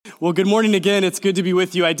Well, good morning again. It's good to be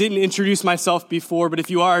with you. I didn't introduce myself before, but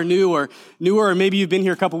if you are new or newer, or maybe you've been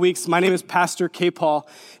here a couple weeks, my name is Pastor K.Paul,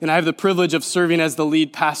 and I have the privilege of serving as the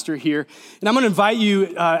lead pastor here. And I'm going to invite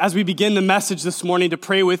you, as we begin the message this morning, to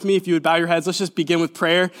pray with me. If you would bow your heads, let's just begin with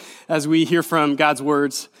prayer as we hear from God's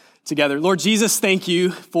words together. Lord Jesus, thank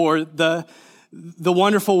you for the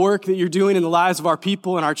wonderful work that you're doing in the lives of our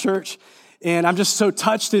people and our church. And I'm just so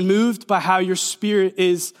touched and moved by how your Spirit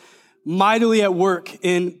is mightily at work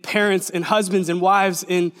in parents and husbands and wives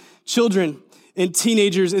and children and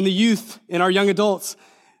teenagers and the youth and our young adults.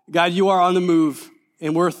 God, you are on the move,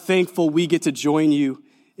 and we're thankful we get to join you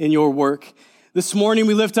in your work. This morning,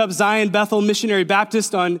 we lift up Zion Bethel Missionary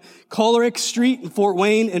Baptist on Colerick Street in Fort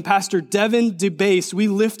Wayne and Pastor Devin DeBase. We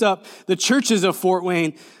lift up the churches of Fort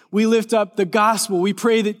Wayne. We lift up the gospel. We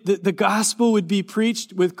pray that the gospel would be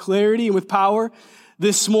preached with clarity and with power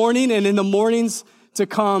this morning and in the mornings to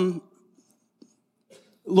come.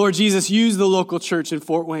 Lord Jesus, use the local church in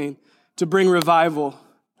Fort Wayne to bring revival,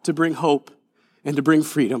 to bring hope, and to bring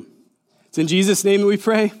freedom. It's in Jesus' name that we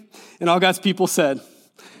pray, and all God's people said,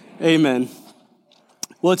 amen.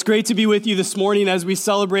 Well, it's great to be with you this morning as we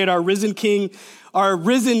celebrate our risen King,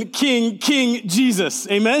 King Jesus.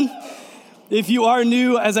 Amen? If you are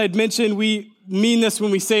new, as I'd mentioned, we mean this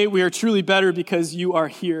when we say we are truly better because you are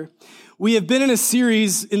here. We have been in a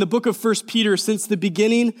series in the book of 1 Peter since the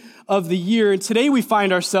beginning of the year, and today we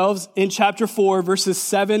find ourselves in chapter 4, verses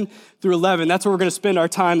 7 through 11. That's where we're going to spend our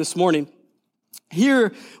time this morning.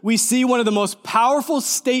 Here we see one of the most powerful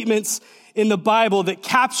statements in the Bible that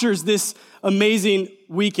captures this amazing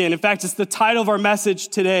weekend. In fact, it's the title of our message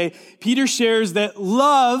today. Peter shares that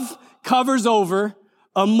love covers over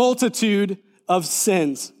a multitude of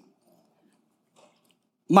sins.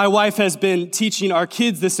 My wife has been teaching our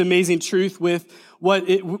kids this amazing truth with what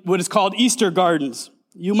is called Easter gardens.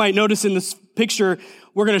 You might notice in this picture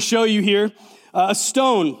we're going to show you here a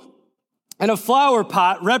stone and a flower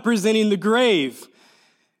pot representing the grave.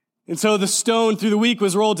 And so the stone through the week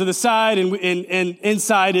was rolled to the side, and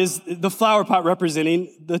inside is the flower pot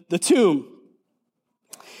representing the tomb.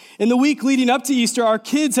 In the week leading up to Easter, our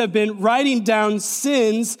kids have been writing down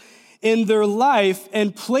sins in their life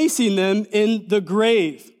and placing them in the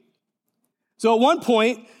grave. So at one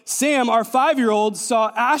point, Sam, our 5-year-old,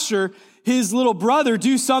 saw Asher, his little brother,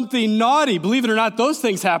 do something naughty. Believe it or not, those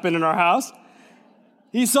things happen in our house.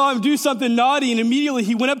 He saw him do something naughty, and immediately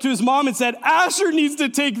he went up to his mom and said, Asher needs to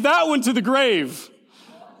take that one to the grave.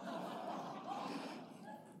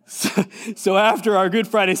 So after our Good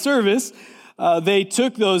Friday service, they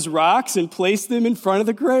took those rocks and placed them in front of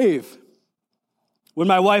the grave. When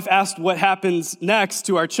my wife asked what happens next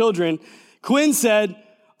to our children, Quinn said,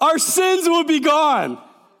 our sins will be gone.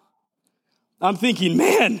 I'm thinking,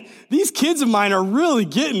 man, these kids of mine are really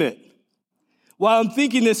getting it. While I'm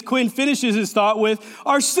thinking this, Quinn finishes his thought with,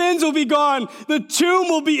 our sins will be gone, the tomb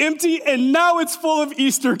will be empty, and now it's full of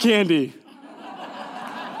Easter candy.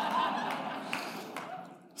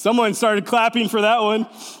 Someone started clapping for that one.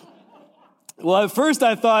 Well, at first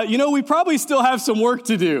I thought, we probably still have some work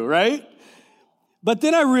to do, right? But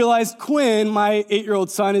then I realized Quinn, my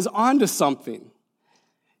 8-year-old son, is onto something.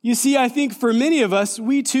 You see, I think for many of us,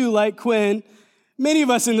 we too, like Quinn, many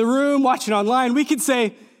of us in the room, watching online, we could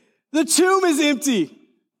say, the tomb is empty.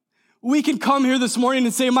 We can come here this morning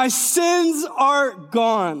and say, my sins are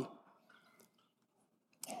gone.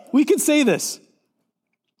 We could say this.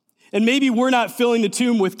 And maybe we're not filling the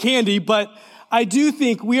tomb with candy, but I do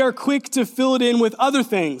think we are quick to fill it in with other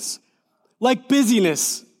things, like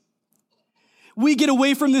busyness. We get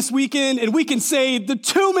away from this weekend and we can say, the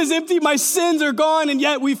tomb is empty, my sins are gone, and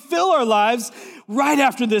yet we fill our lives right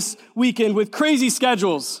after this weekend with crazy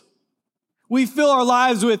schedules. We fill our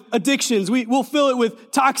lives with addictions. We'll fill it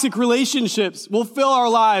with toxic relationships. We'll fill our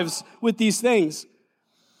lives with these things.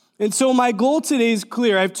 And so my goal today is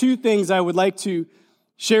clear. I have 2 things I would like to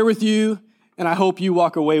share with you, and I hope you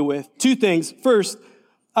walk away with. 2 things. First,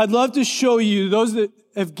 I'd love to show you those that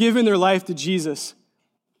have given their life to Jesus.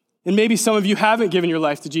 And maybe some of you haven't given your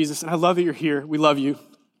life to Jesus, and I love that you're here. We love you.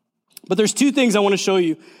 But there's 2 things I want to show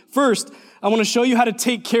you. First, I want to show you how to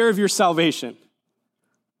take care of your salvation.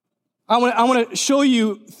 I want to show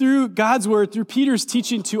you through God's word, through Peter's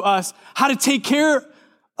teaching to us, how to take care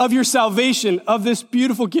of your salvation, of this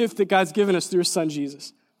beautiful gift that God's given us through his son,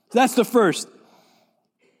 Jesus. So that's the first.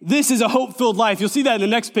 This is a hope-filled life. You'll see that in the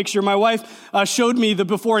next picture. My wife showed me the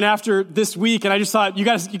before and after this week, and I just thought, you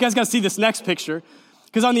guys got to see this next picture.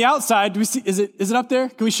 Because on the outside, do we see? Is it up there?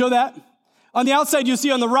 Can we show that? On the outside, you'll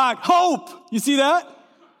see on the rock, hope. You see that?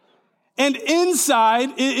 And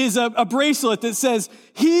inside is a bracelet that says,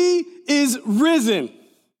 he is risen.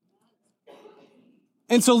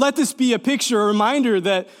 And so let this be a picture, a reminder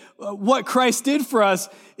that what Christ did for us,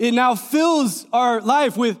 it now fills our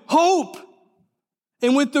life with hope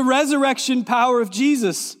and with the resurrection power of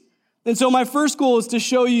Jesus. And so my first goal is to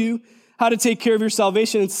show you how to take care of your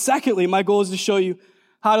salvation. And secondly, my goal is to show you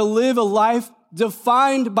how to live a life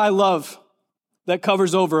defined by love that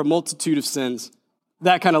covers over a multitude of sins.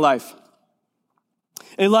 That kind of life.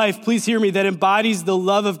 A life, please hear me, that embodies the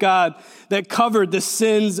love of God that covered the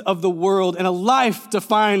sins of the world, and a life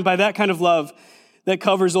defined by that kind of love that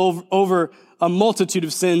covers over a multitude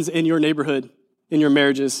of sins in your neighborhood, in your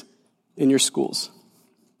marriages, in your schools.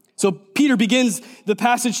 So Peter begins the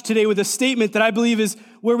passage today with a statement that I believe is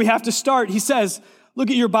where we have to start. He says, look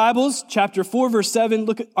at your Bibles, chapter 4, verse 7,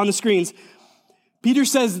 look on the screens. Peter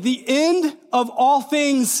says, the end of all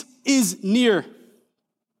things is near.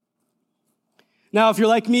 Now, if you're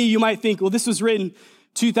like me, you might think, well, this was written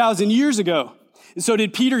 2,000 years ago. And so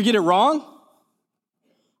did Peter get it wrong?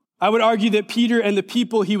 I would argue that Peter and the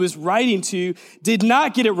people he was writing to did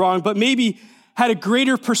not get it wrong, but maybe had a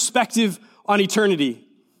greater perspective on eternity.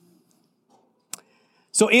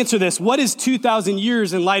 So answer this. What is 2,000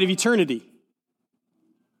 years in light of eternity?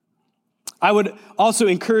 I would also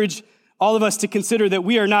encourage all of us to consider that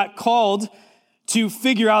we are not called to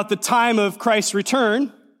figure out the time of Christ's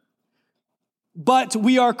return, but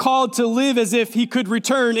we are called to live as if he could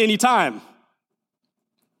return anytime.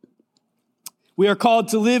 We are called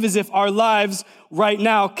to live as if our lives right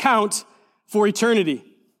now count for eternity.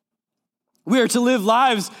 We are to live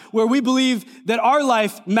lives where we believe that our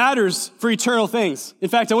life matters for eternal things. In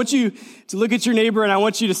fact, I want you to look at your neighbor and I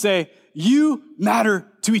want you to say, you matter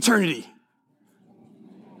to eternity.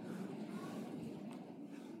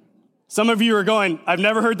 Some of you are going, I've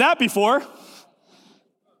never heard that before.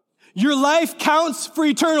 Your life counts for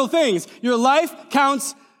eternal things. Your life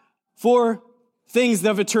counts for things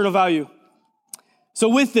of eternal value. So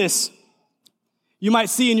with this, you might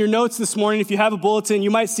see in your notes this morning, if you have a bulletin, you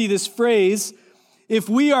might see this phrase, if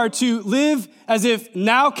we are to live as if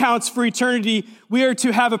now counts for eternity, we are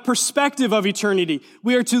to have a perspective of eternity.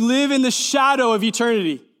 We are to live in the shadow of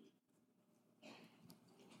eternity.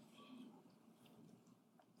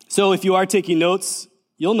 So if you are taking notes,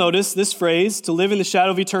 you'll notice this phrase, to live in the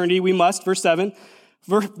shadow of eternity, we must, verse 7.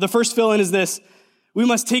 The first fill-in is this, we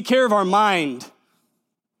must take care of our mind.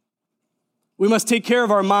 We must take care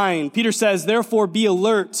of our mind. Peter says, therefore be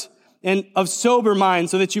alert and of sober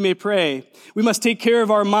mind so that you may pray. We must take care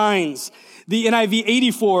of our minds. The NIV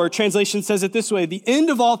 84 translation says it this way, the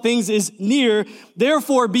end of all things is near,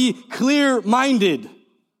 therefore be clear-minded.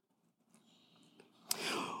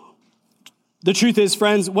 The truth is,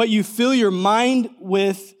 friends, what you fill your mind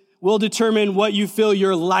with will determine what you fill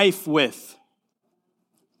your life with.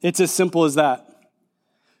 It's as simple as that.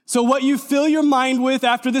 So what you fill your mind with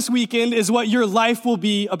after this weekend is what your life will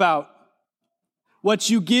be about.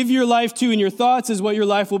 What you give your life to in your thoughts is what your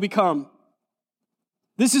life will become.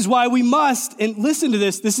 This is why we must, and listen to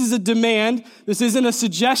this is a demand. This isn't a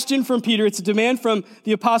suggestion from Peter. It's a demand from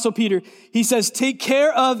the Apostle Peter. He says, take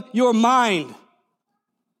care of your mind.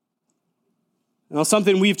 Now,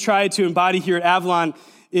 something we've tried to embody here at Avalon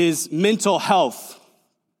is mental health,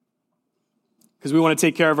 because we want to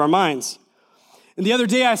take care of our minds. And the other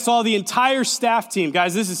day, I saw the entire staff team.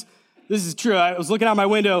 Guys, this is true. I was looking out my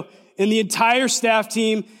window, and the entire staff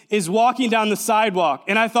team is walking down the sidewalk.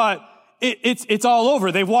 And I thought, it's all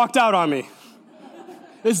over. They've walked out on me.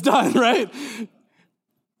 It's done, right?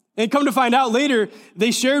 And come to find out later,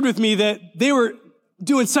 they shared with me that they were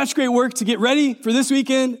doing such great work to get ready for this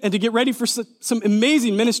weekend and to get ready for some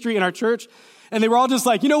amazing ministry in our church. And they were all just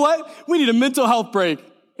like, you know what? We need a mental health break.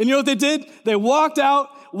 And you know what they did? They walked out,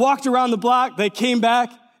 walked around the block, they came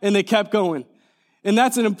back, and they kept going. And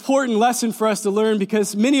that's an important lesson for us to learn,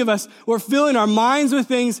 because many of us, we're filling our minds with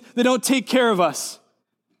things that don't take care of us.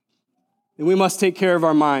 And we must take care of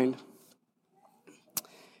our mind.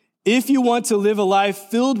 If you want to live a life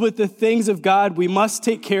filled with the things of God, we must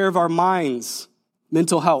take care of our minds,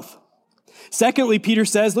 mental health. Secondly, Peter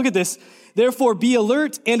says, look at this, therefore be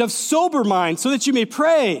alert and of sober mind so that you may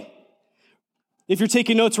pray. If you're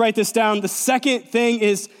taking notes, write this down. The second thing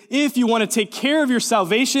is, if you want to take care of your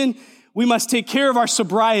salvation, we must take care of our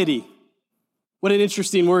sobriety. What an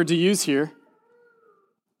interesting word to use here.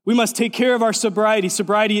 We must take care of our sobriety.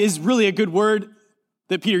 Sobriety is really a good word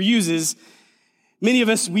that Peter uses. Many of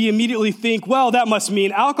us, we immediately think, well, that must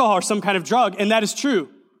mean alcohol or some kind of drug, and that is true.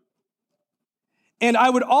 And I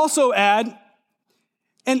would also add,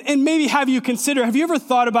 and maybe have you ever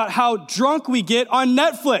thought about how drunk we get on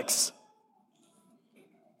Netflix?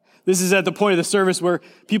 This is at the point of the service where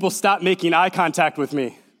people stop making eye contact with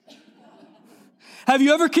me. Have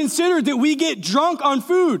you ever considered that we get drunk on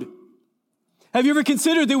food? Have you ever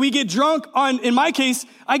considered that we get drunk on, in my case,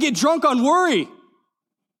 I get drunk on worry?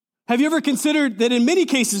 Have you ever considered that in many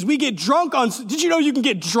cases we get drunk on, did you know you can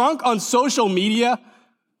get drunk on social media?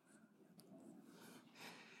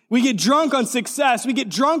 We get drunk on success. We get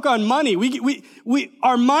drunk on money.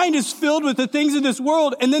 Our mind is filled with the things of this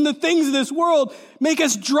world, and then the things of this world make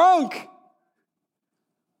us drunk.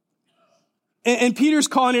 And Peter's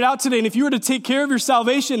calling it out today. And if you were to take care of your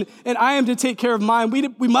salvation, and I am to take care of mine,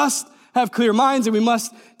 we must have clear minds, and we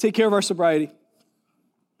must take care of our sobriety.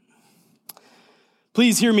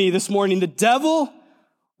 Please hear me this morning. The devil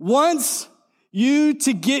wants you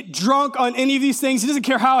to get drunk on any of these things. He doesn't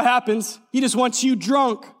care how it happens. He just wants you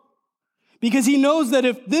drunk. Because he knows that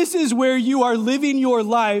if this is where you are living your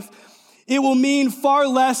life, it will mean far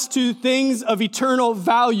less to things of eternal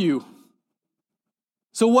value.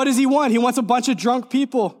 So what does he want? He wants a bunch of drunk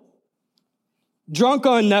people. Drunk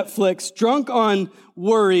on Netflix, drunk on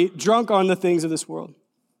worry, drunk on the things of this world.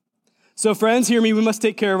 So friends, hear me, we must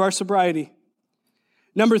take care of our sobriety.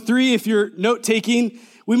 Number 3, if you're note-taking,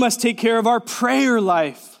 we must take care of our prayer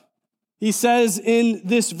life. He says in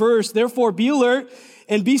this verse, therefore be alert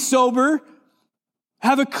and be sober,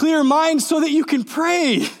 have a clear mind so that you can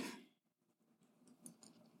pray.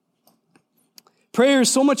 Prayer is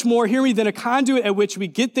so much more, hear me, than a conduit at which we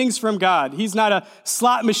get things from God. He's not a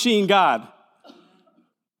slot machine God.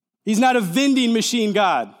 He's not a vending machine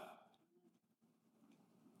God.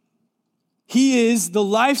 He is the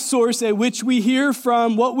life source at which we hear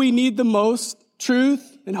from what we need the most,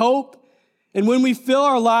 truth and hope. And when we fill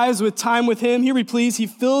our lives with time with him, hear me please, he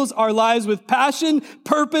fills our lives with passion,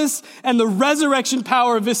 purpose, and the resurrection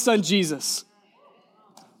power of his son Jesus.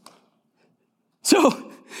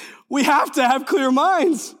 So we have to have clear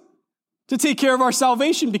minds to take care of our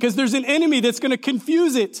salvation because there's an enemy that's going to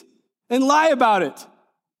confuse it and lie about it.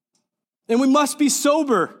 And we must be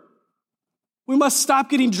sober. We must stop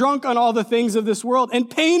getting drunk on all the things of this world and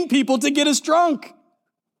paying people to get us drunk.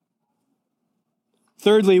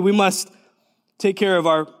 Thirdly, we must take care of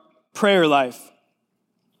our prayer life.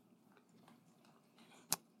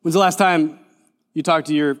 When's the last time you talked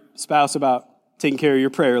to your spouse about taking care of your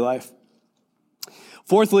prayer life?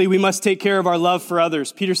 Fourthly, we must take care of our love for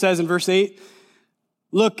others. Peter says in verse 8,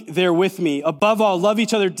 look there with me. Above all, love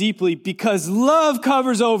each other deeply because love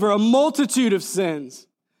covers over a multitude of sins.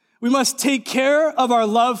 We must take care of our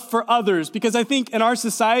love for others because I think in our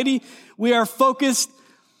society, we are focused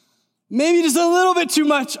maybe just a little bit too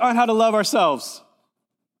much on how to love ourselves,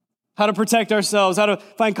 how to protect ourselves, how to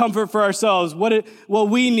find comfort for ourselves, what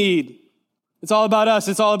we need. It's all about us.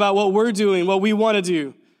 It's all about what we're doing, what we want to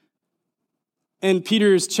do. And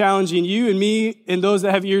Peter is challenging you and me and those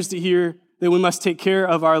that have ears to hear that we must take care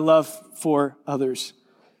of our love for others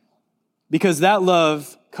because that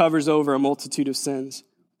love covers over a multitude of sins.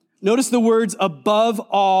 Notice the words above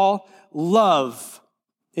all love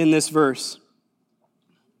in this verse.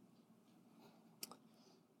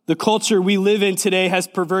 The culture we live in today has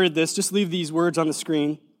perverted this. Just leave these words on the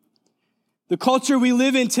screen. The culture we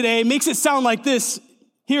live in today makes it sound like this.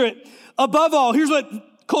 Hear it. Above all, here's what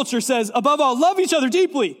culture says. Above all, love each other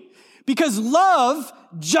deeply because love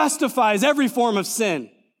justifies every form of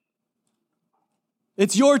sin.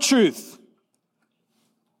 It's your truth.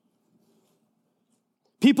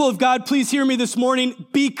 People of God, please hear me this morning.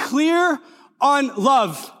 Be clear on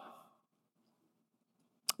love.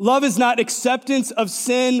 Love is not acceptance of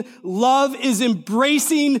sin. Love is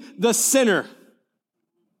embracing the sinner.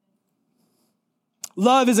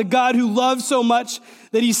 Love is a God who loves so much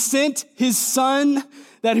that he sent his son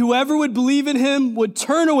that whoever would believe in him would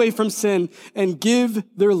turn away from sin and give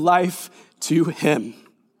their life to him.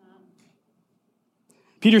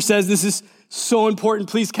 Peter says this is so important.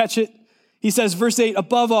 Please catch it. He says, verse 8,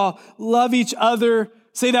 above all, love each other.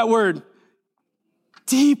 Say that word.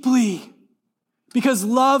 Deeply. Because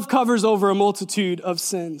love covers over a multitude of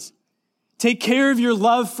sins. Take care of your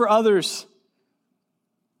love for others.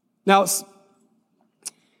 Now,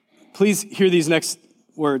 please hear these next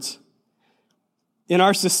words. In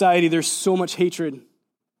our society, there's so much hatred.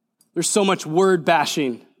 There's so much word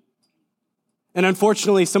bashing. And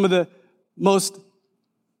unfortunately, some of the most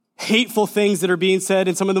hateful things that are being said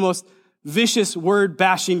and some of the most vicious word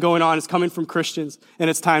bashing going on is coming from Christians, and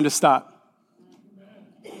it's time to stop.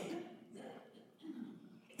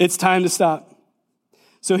 It's time to stop.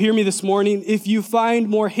 So hear me this morning. If you find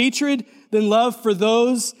more hatred than love for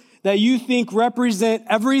those that you think represent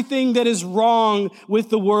everything that is wrong with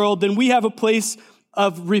the world, then we have a place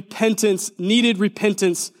of repentance, needed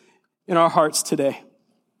repentance in our hearts today.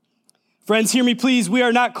 Friends, hear me please. We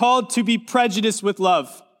are not called to be prejudiced with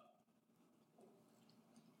love.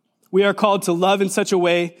 We are called to love in such a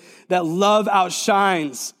way that love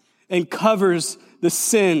outshines and covers the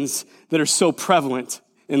sins that are so prevalent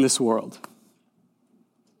in this world.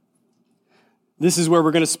 This is where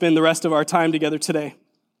we're going to spend the rest of our time together today.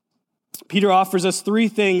 Peter offers us three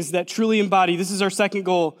things that truly embody, this is our second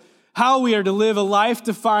goal, how we are to live a life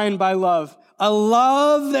defined by love. A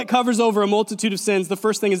love that covers over a multitude of sins. The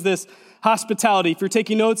first thing is this, hospitality. If you're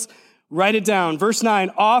taking notes, write it down. Verse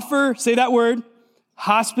 9, offer, say that word,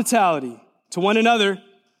 hospitality to one another.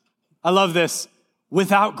 I love this,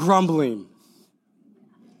 without grumbling.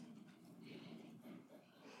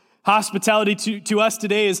 Hospitality to us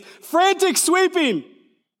today is frantic sweeping.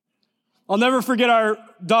 I'll never forget our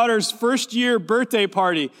daughter's first year birthday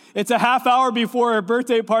party. It's a half hour before her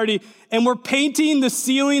birthday party, and we're painting the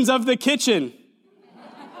ceilings of the kitchen.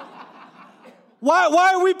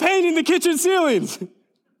 Why are we painting the kitchen ceilings?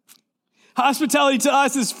 Hospitality to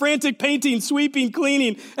us is frantic painting, sweeping,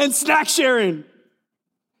 cleaning, and snack sharing.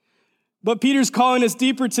 But Peter's calling us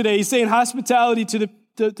deeper today. He's saying hospitality to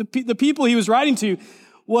the people he was writing to,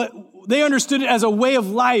 what they understood it as a way of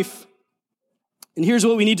life. And here's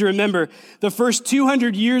what we need to remember. The first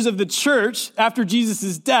 200 years of the church after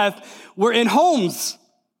Jesus' death were in homes.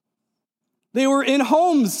 They were in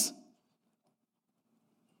homes.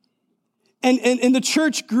 And the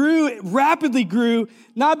church rapidly grew,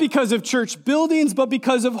 not because of church buildings, but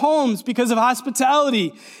because of homes, because of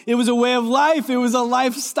hospitality. It was a way of life. It was a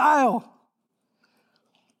lifestyle.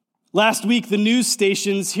 Last week, the news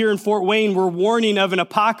stations here in Fort Wayne were warning of an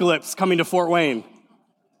apocalypse coming to Fort Wayne.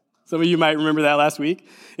 Some of you might remember that last week.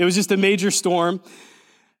 It was just a major storm.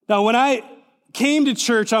 Now, when I came to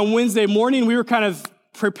church on Wednesday morning, we were kind of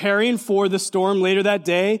preparing for the storm later that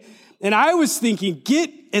day. And I was thinking, get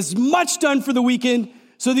as much done for the weekend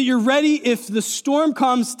so that you're ready if the storm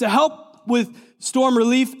comes to help with storm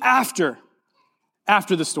relief after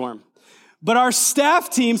the storm. But our staff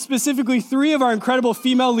team, specifically 3 of our incredible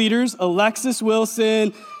female leaders, Alexis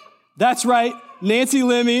Wilson, that's right, Nancy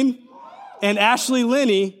Lemming, and Ashley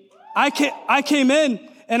Linney, I came in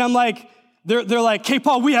and I'm like, they're like,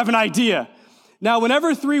 K.Paul, we have an idea. Now,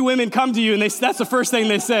 whenever 3 women come to you and that's the first thing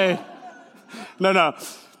they say. No.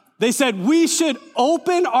 They said, we should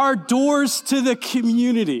open our doors to the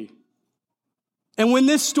community. And when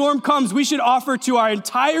this storm comes, we should offer to our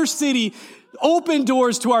entire city open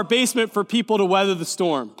doors to our basement for people to weather the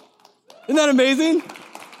storm. Isn't that amazing?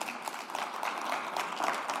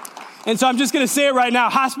 And so I'm just going to say it right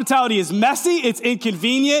now. Hospitality is messy. It's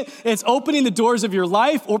inconvenient. It's opening the doors of your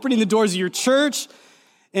life, opening the doors of your church,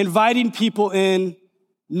 inviting people in,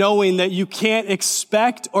 knowing that you can't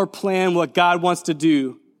expect or plan what God wants to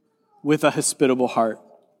do with a hospitable heart.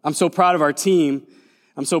 I'm so proud of our team.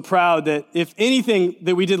 I'm so proud that if anything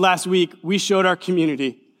that we did last week, we showed our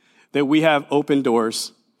community that we have open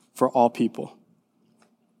doors for all people.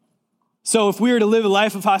 So if we are to live a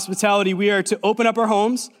life of hospitality, we are to open up our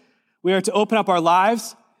homes, we are to open up our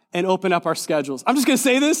lives, and open up our schedules. I'm just going to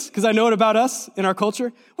say this because I know it about us in our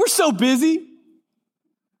culture. We're so busy.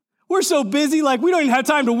 We're so busy, like we don't even have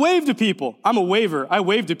time to wave to people. I'm a waver. I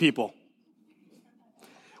wave to people.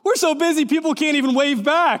 We're so busy, people can't even wave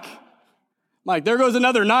back. Like, there goes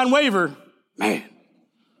another non-waver. Man,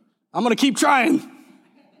 I'm going to keep trying.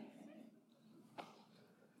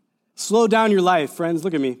 Slow down your life, friends.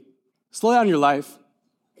 Look at me. Slow down your life.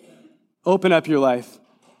 Open up your life.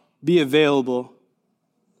 Be available.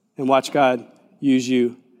 And watch God use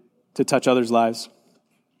you to touch others' lives.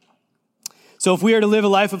 So if we are to live a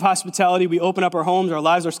life of hospitality, we open up our homes, our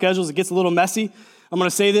lives, our schedules. It gets a little messy. I'm going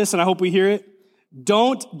to say this, and I hope we hear it.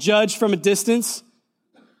 Don't judge from a distance.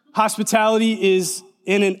 Hospitality is,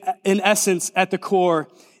 in essence, at the core,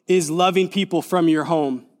 is loving people from your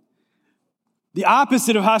home. The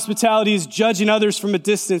opposite of hospitality is judging others from a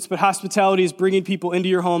distance, but hospitality is bringing people into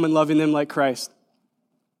your home and loving them like Christ.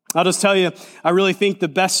 I'll just tell you, I really think the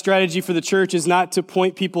best strategy for the church is not to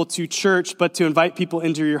point people to church, but to invite people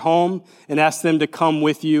into your home and ask them to come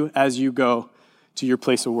with you as you go to your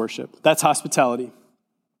place of worship. That's hospitality.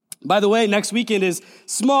 By the way, next weekend is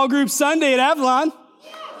Small Group Sunday at Avalon.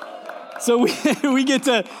 So we get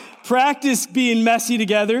to practice being messy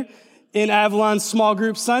together in Avalon's Small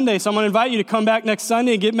Group Sunday. So I'm going to invite you to come back next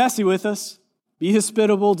Sunday and get messy with us. Be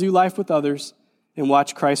hospitable, do life with others, and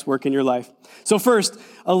watch Christ work in your life. So first,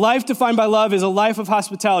 a life defined by love is a life of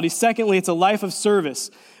hospitality. Secondly, it's a life of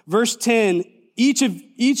service. Verse 10, each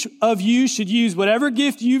of you should use whatever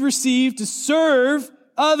gift you've received to serve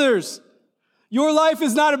others. Your life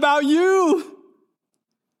is not about you.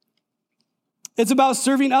 It's about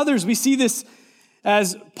serving others. We see this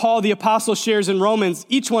as Paul the apostle shares in Romans.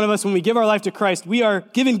 Each one of us, when we give our life to Christ, we are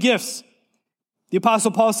given gifts. The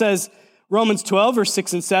Apostle Paul says, Romans 12, verse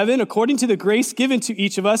 6 and 7, according to the grace given to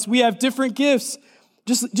each of us, we have different gifts.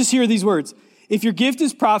 Just hear these words. If your gift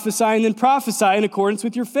is prophesying, then prophesy in accordance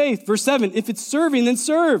with your faith. Verse 7, if it's serving, then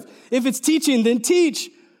serve. If it's teaching, then teach.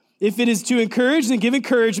 If it is to encourage, then give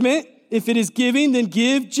encouragement. If it is giving, then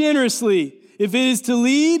give generously. If it is to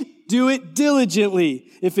lead, do it diligently.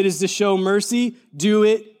 If it is to show mercy, do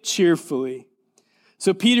it cheerfully.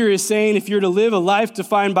 So Peter is saying if you're to live a life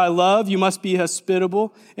defined by love, you must be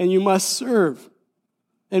hospitable and you must serve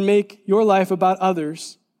and make your life about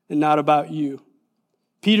others and not about you.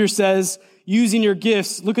 Peter says, using your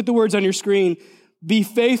gifts, look at the words on your screen, be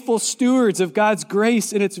faithful stewards of God's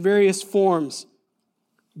grace in its various forms.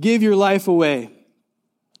 Give your life away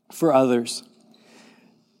for others.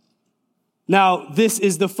 Now, this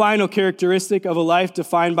is the final characteristic of a life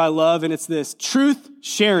defined by love, and it's this, truth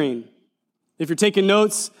sharing. If you're taking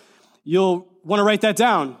notes, you'll want to write that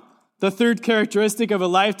down. The third characteristic of a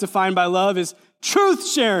life defined by love is truth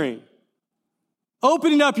sharing.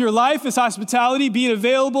 Opening up your life is hospitality, being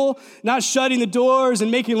available, not shutting the doors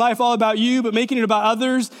and making life all about you, but making it about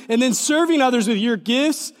others, and then serving others with your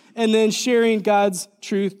gifts, and then sharing God's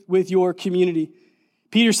truth with your community.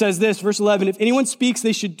 Peter says this, verse 11, if anyone speaks,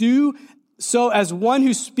 they should do so as one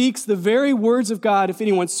who speaks the very words of God. If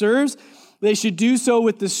anyone serves, they should do so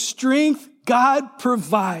with the strength God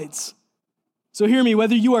provides. So hear me,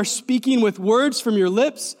 whether you are speaking with words from your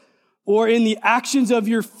lips or in the actions of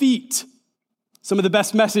your feet, some of the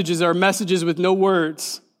best messages are messages with no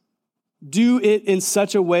words. Do it in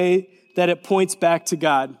such a way that it points back to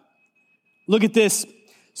God. Look at this.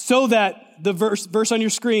 So that, the verse on your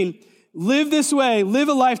screen, live this way, live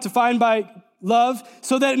a life defined by love,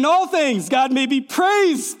 so that in all things God may be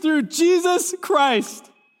praised through Jesus Christ.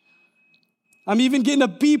 I'm even getting a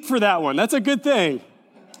beep for that one. That's a good thing.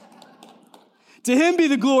 To him be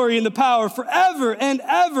the glory and the power forever and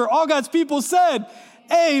ever. All God's people said,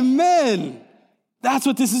 amen. That's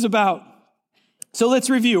what this is about. So let's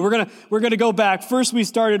review. We're gonna go back. First, we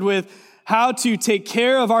started with how to take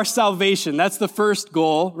care of our salvation. That's the first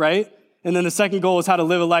goal, right? And then the second goal is how to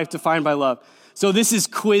live a life defined by love. So this is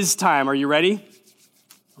quiz time. Are you ready?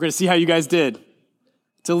 We're gonna see how you guys did.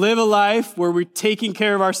 To live a life where we're taking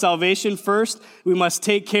care of our salvation first, we must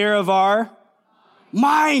take care of our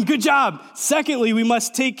mind. Good job. Secondly, we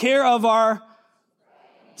must take care of our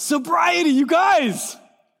sobriety. You guys,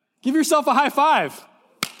 give yourself a high five.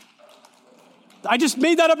 I just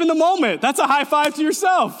made that up in the moment. That's a high five to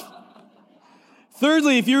yourself.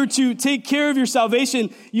 Thirdly, if you're to take care of your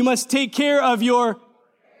salvation, you must take care of your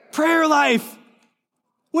prayer life.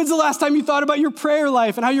 When's the last time you thought about your prayer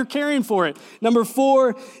life and how you're caring for it? Number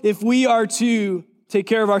 4, if we are to take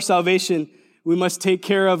care of our salvation, we must take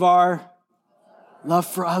care of our love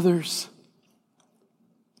for others.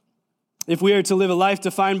 If we are to live a life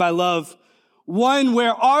defined by love, one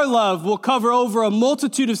where our love will cover over a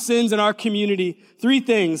multitude of sins in our community. 3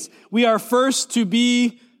 things. We are first to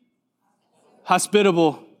be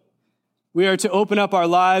hospitable. We are to open up our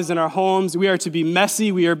lives and our homes. We are to be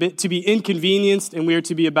messy. We are to be inconvenienced, and we are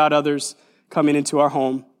to be about others coming into our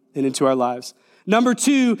home and into our lives. Number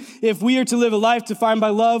 2, if we are to live a life defined by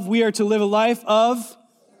love, we are to live a life of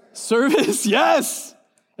service. Yes.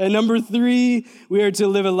 And number 3, we are to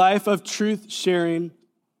live a life of truth sharing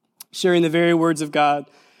the very words of God.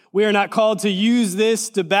 We are not called to use this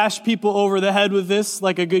to bash people over the head with this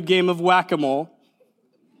like a good game of whack-a-mole.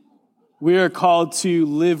 We are called to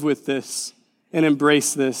live with this and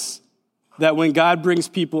embrace this, that when God brings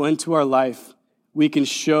people into our life, we can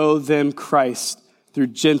show them Christ through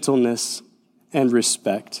gentleness and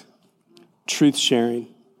respect. Truth sharing.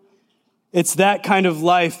 It's that kind of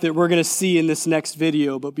life that we're going to see in this next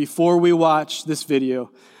video. But before we watch this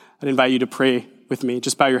video, I'd invite you to pray with me.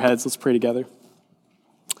 Just bow your heads. Let's pray together.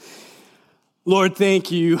 Lord,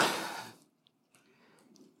 thank you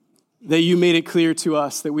that you made it clear to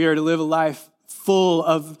us that we are to live a life full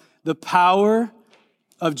of the power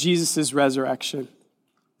of Jesus' resurrection.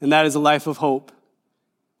 And that is a life of hope.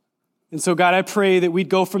 And so, God, I pray that we'd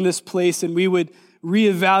go from this place and we would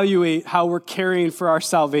reevaluate how we're caring for our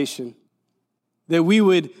salvation. That we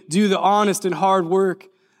would do the honest and hard work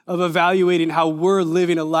of evaluating how we're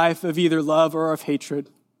living a life of either love or of hatred.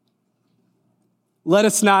 Let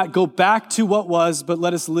us not go back to what was, but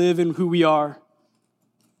let us live in who we are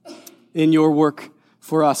in your work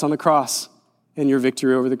for us on the cross and your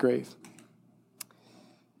victory over the grave.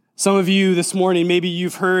 Some of you this morning, maybe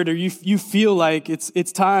you've heard or you feel like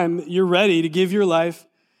it's time, you're ready to give your life,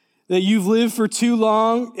 that you've lived for too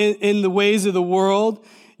long in the ways of the world.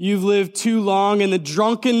 You've lived too long in the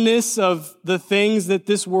drunkenness of the things that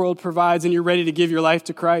this world provides, and you're ready to give your life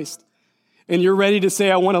to Christ. and you're ready to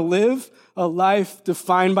say, I want to live a life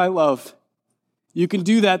defined by love, you can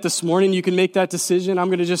do that this morning. You can make that decision. I'm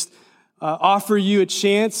going to just offer you a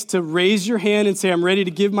chance to raise your hand and say, I'm ready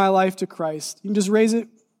to give my life to Christ. You can just raise it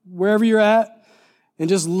wherever you're at and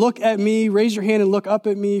just look at me. Raise your hand and look up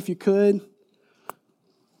at me if you could.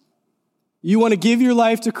 You want to give your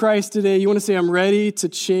life to Christ today. You want to say, I'm ready to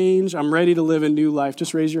change. I'm ready to live a new life.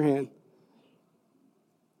 Just raise your hand.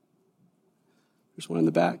 There's one in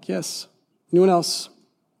the back. Yes. Anyone else?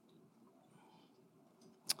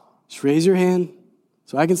 Just raise your hand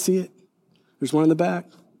so I can see it. There's one in the back.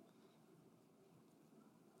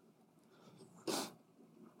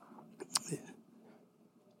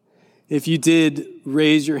 If you did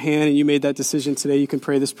raise your hand and you made that decision today, you can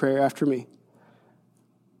pray this prayer after me.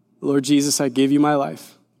 Lord Jesus, I give you my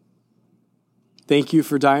life. Thank you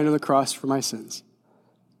for dying on the cross for my sins.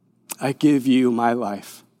 I give you my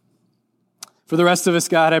life. For the rest of us,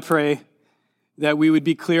 God, I pray that we would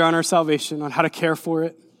be clear on our salvation, on how to care for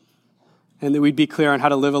it, and that we'd be clear on how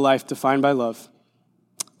to live a life defined by love.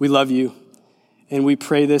 We love you, and we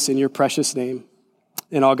pray this in your precious name.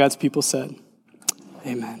 And all God's people said,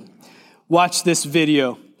 amen. Watch this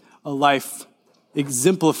video, a life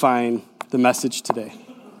exemplifying the message today.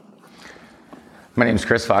 My name is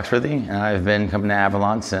Chris Foxworthy, and I've been coming to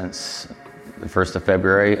Avalon since the 1st of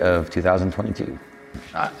February of 2022.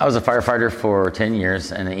 I was a firefighter for 10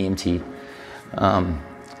 years and an EMT.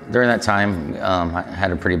 During that time, I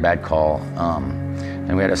had a pretty bad call,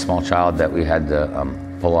 and we had a small child that we had to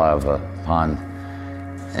pull out of a pond,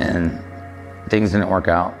 and things didn't work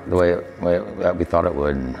out the way that we thought it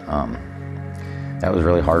would. And, that was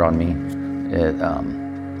really hard on me.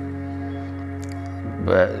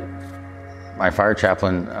 But my fire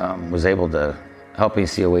chaplain was able to help me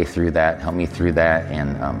see a way through that, help me through that,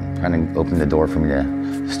 and kind of open the door for me to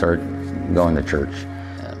start going to church.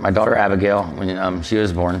 My daughter Abigail, when she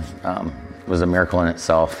was born, was a miracle in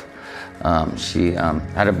itself. She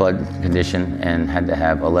had a blood condition and had to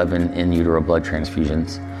have 11 in utero blood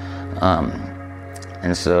transfusions.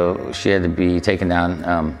 And so she had to be taken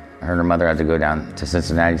down. Her and her mother had to go down to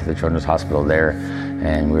Cincinnati to the Children's Hospital there,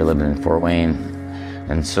 and we were living in Fort Wayne.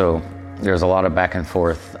 And so there was a lot of back and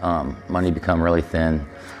forth. Money become really thin.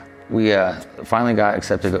 We finally got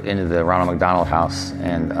accepted into the Ronald McDonald House,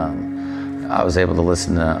 and I was able to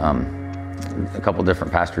listen to a couple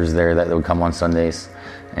different pastors there that would come on Sundays,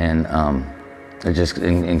 and it just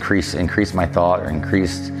increased my thought, or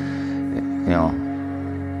increased,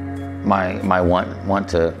 my want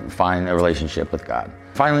to find a relationship with God.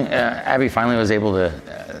 Finally, Abby was able to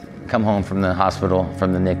come home from the hospital,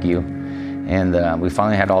 from the NICU, and we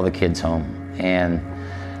finally had all the kids home. And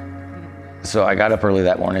so I got up early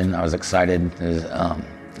that morning. I was excited,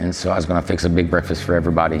 and so I was going to fix a big breakfast for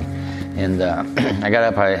everybody. And I got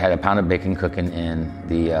up. I had a pound of bacon cooking in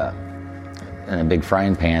a big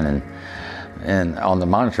frying pan, and on the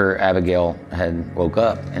monitor, Abigail had woke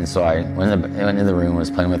up, and so I went in the room,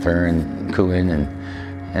 was playing with her and cooing and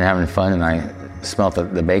having fun, and I smelled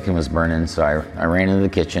that the bacon was burning, so I ran into the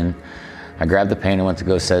kitchen. I grabbed the pan and went to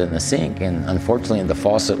go set it in the sink, and unfortunately the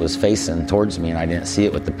faucet was facing towards me, and I didn't see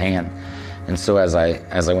it with the pan. And so as I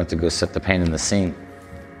went to go set the pan in the sink,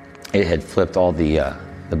 it had flipped all the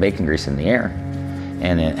bacon grease in the air,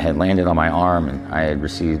 and it had landed on my arm, and I had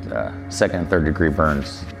received second and third degree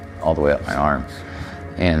burns all the way up my arm,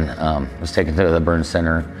 and was taken to the burn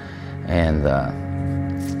center, and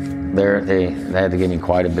there they had to give me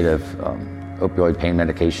quite a bit of opioid pain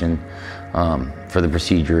medication for the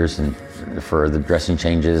procedures and for the dressing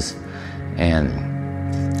changes. And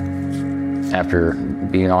after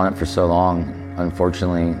being on it for so long,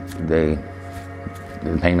 unfortunately, the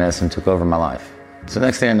pain medicine took over my life. So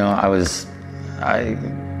next thing I know, I was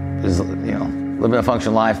living a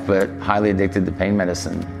functional life, but highly addicted to pain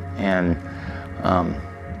medicine. And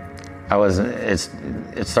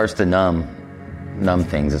it starts to numb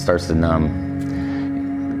things. It starts to numb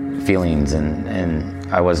feelings, and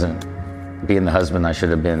I wasn't being the husband I should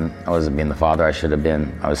have been. I wasn't being the father I should have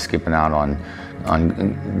been. I was skipping out on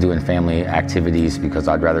doing family activities because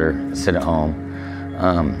I'd rather sit at home.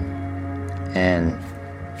 And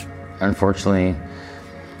unfortunately,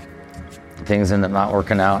 things ended up not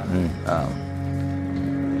working out,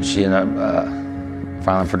 and she ended up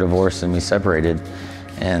filing for divorce, and we separated.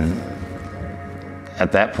 And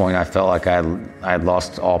at that point, I felt like I had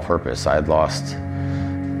lost all purpose. I had lost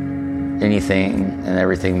anything and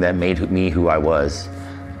everything that made me who I was.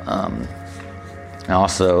 And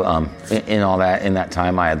also, in that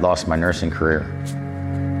time, I had lost my nursing career,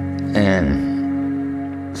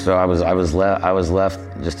 and so I was left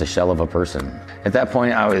just a shell of a person. At that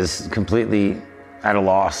point, I was completely at a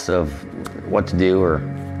loss of what to do or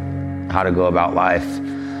how to go about life.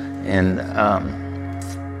 And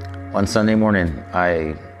one Sunday morning,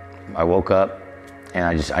 I woke up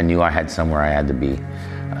and I knew I had somewhere I had to be.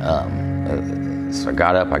 So I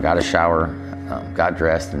got up, I got a shower, got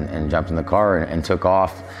dressed and jumped in the car and took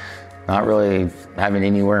off, not really having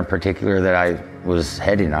anywhere in particular that I was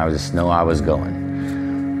heading. I just know I was going.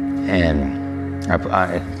 And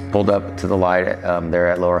I pulled up to the light there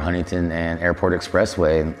at Lower Huntington and Airport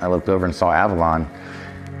Expressway, and I looked over and saw Avalon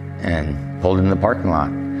and pulled into the parking lot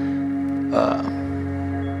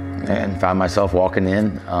and found myself walking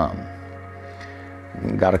in,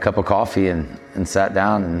 got a cup of coffee and sat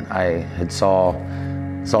down, and I had saw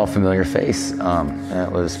a familiar face, and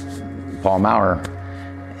it was Paul Maurer.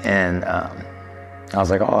 And I was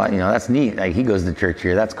like, oh, that's neat. Like, he goes to church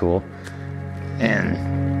here. That's cool.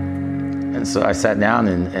 And so I sat down,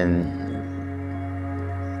 and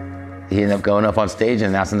he ended up going up on stage and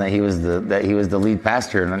announcing that he was the lead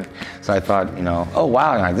pastor. And so I thought, oh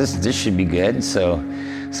wow, this should be good. So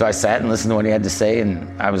I sat and listened to what he had to say, and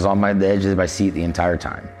I was on the edge of my seat the entire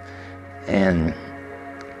time. And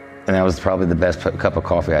that was probably the best cup of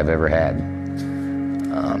coffee I've ever had.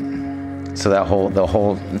 So the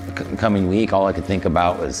whole coming week, all I could think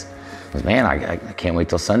about was man, I can't wait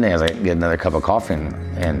till Sunday as I get another cup of coffee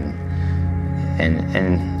and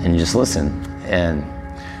just listen. And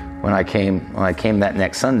when I came that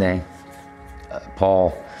next Sunday,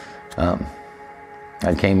 Paul,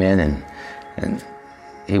 I came in and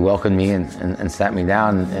he welcomed me and sat me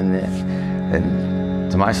down,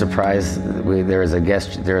 and to my surprise, there was a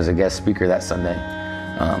guest speaker that Sunday,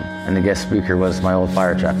 and the guest speaker was my old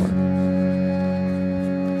fire chaplain.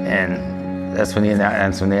 And that's when they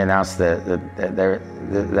announced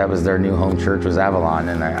that was their new home church was Avalon,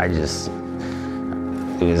 and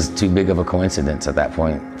it was too big of a coincidence at that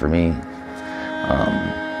point for me.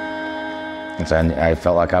 And so I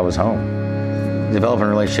felt like I was home. Developing a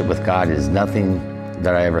relationship with God is nothing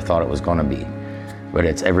that I ever thought it was going to be, but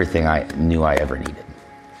it's everything I knew I ever needed.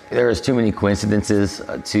 There was too many coincidences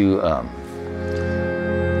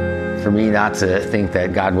for me not to think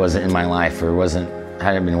that God wasn't in my life or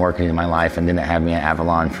hadn't been working in my life and didn't have me at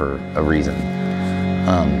Avalon for a reason.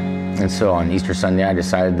 And so on Easter Sunday, I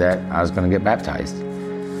decided that I was going to get baptized.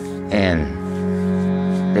 And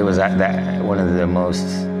it was that one of the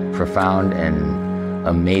most profound and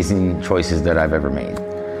amazing choices that I've ever made.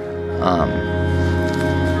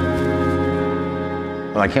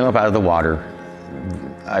 When I came up out of the water,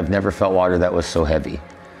 I've never felt water that was so heavy.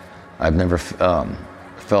 I've never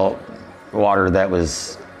felt water that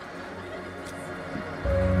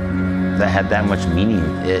had that much meaning.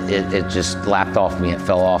 It just lapped off me, it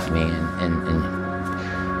fell off me, and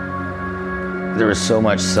there was so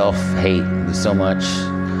much self-hate, so much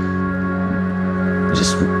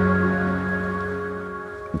just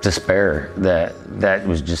despair that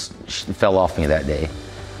was just fell off me that day.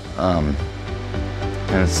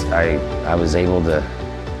 And I was able to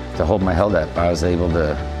hold my head up. I was able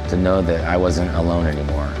to know that I wasn't alone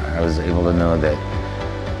anymore. I was able to know that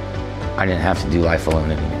I didn't have to do life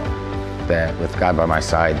alone anymore. That with God by my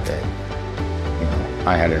side, that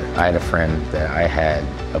I had a friend, that I had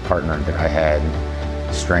a partner, that I had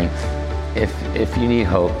strength. If you need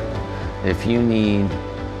hope, if you need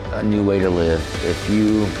a new way to live, if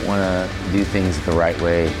you want to do things the right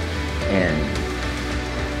way and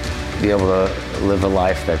be able to live a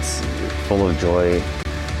life that's full of joy,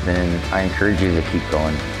 then I encourage you to keep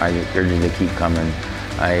going. I encourage you to keep coming.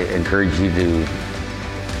 I encourage you to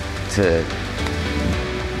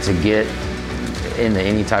get into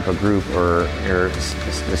any type of group or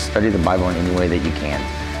study the Bible in any way that you can.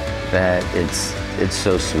 That it's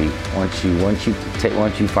so sweet. Once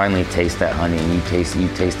you finally taste that honey and you taste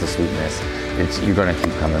the sweetness, you're going to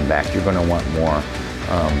keep coming back. You're going to want more.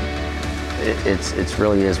 It's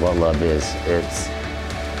really is what love is. It's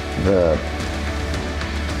the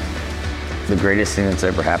greatest thing that's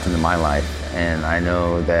ever happened in my life, and I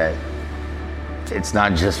know that it's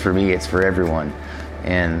not just for me, it's for everyone.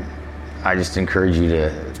 And I just encourage you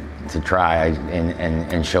to try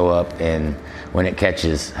and show up, and when it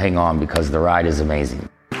catches, hang on, because the ride is amazing.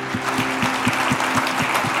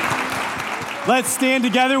 Let's stand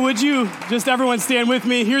together, would you? Just everyone stand with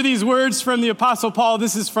me. Hear these words from the Apostle Paul.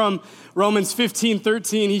 This is from Romans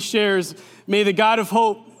 15:13. He shares, "May the God of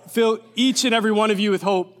hope fill each and every one of you with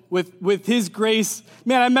hope, with his grace."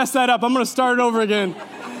 Man, I messed that up. I'm going to start it over again.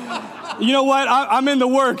 You know what? I'm in the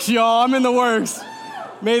works, y'all. I'm in the works.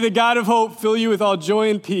 "May the God of hope fill you with all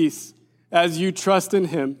joy and peace as you trust in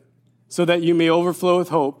him, so that you may overflow with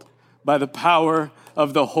hope by the power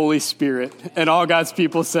of the Holy Spirit. And all God's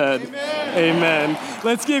people said, Amen.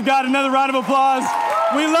 Let's give God another round of applause.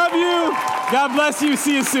 We love you. God bless you.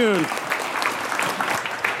 See you soon.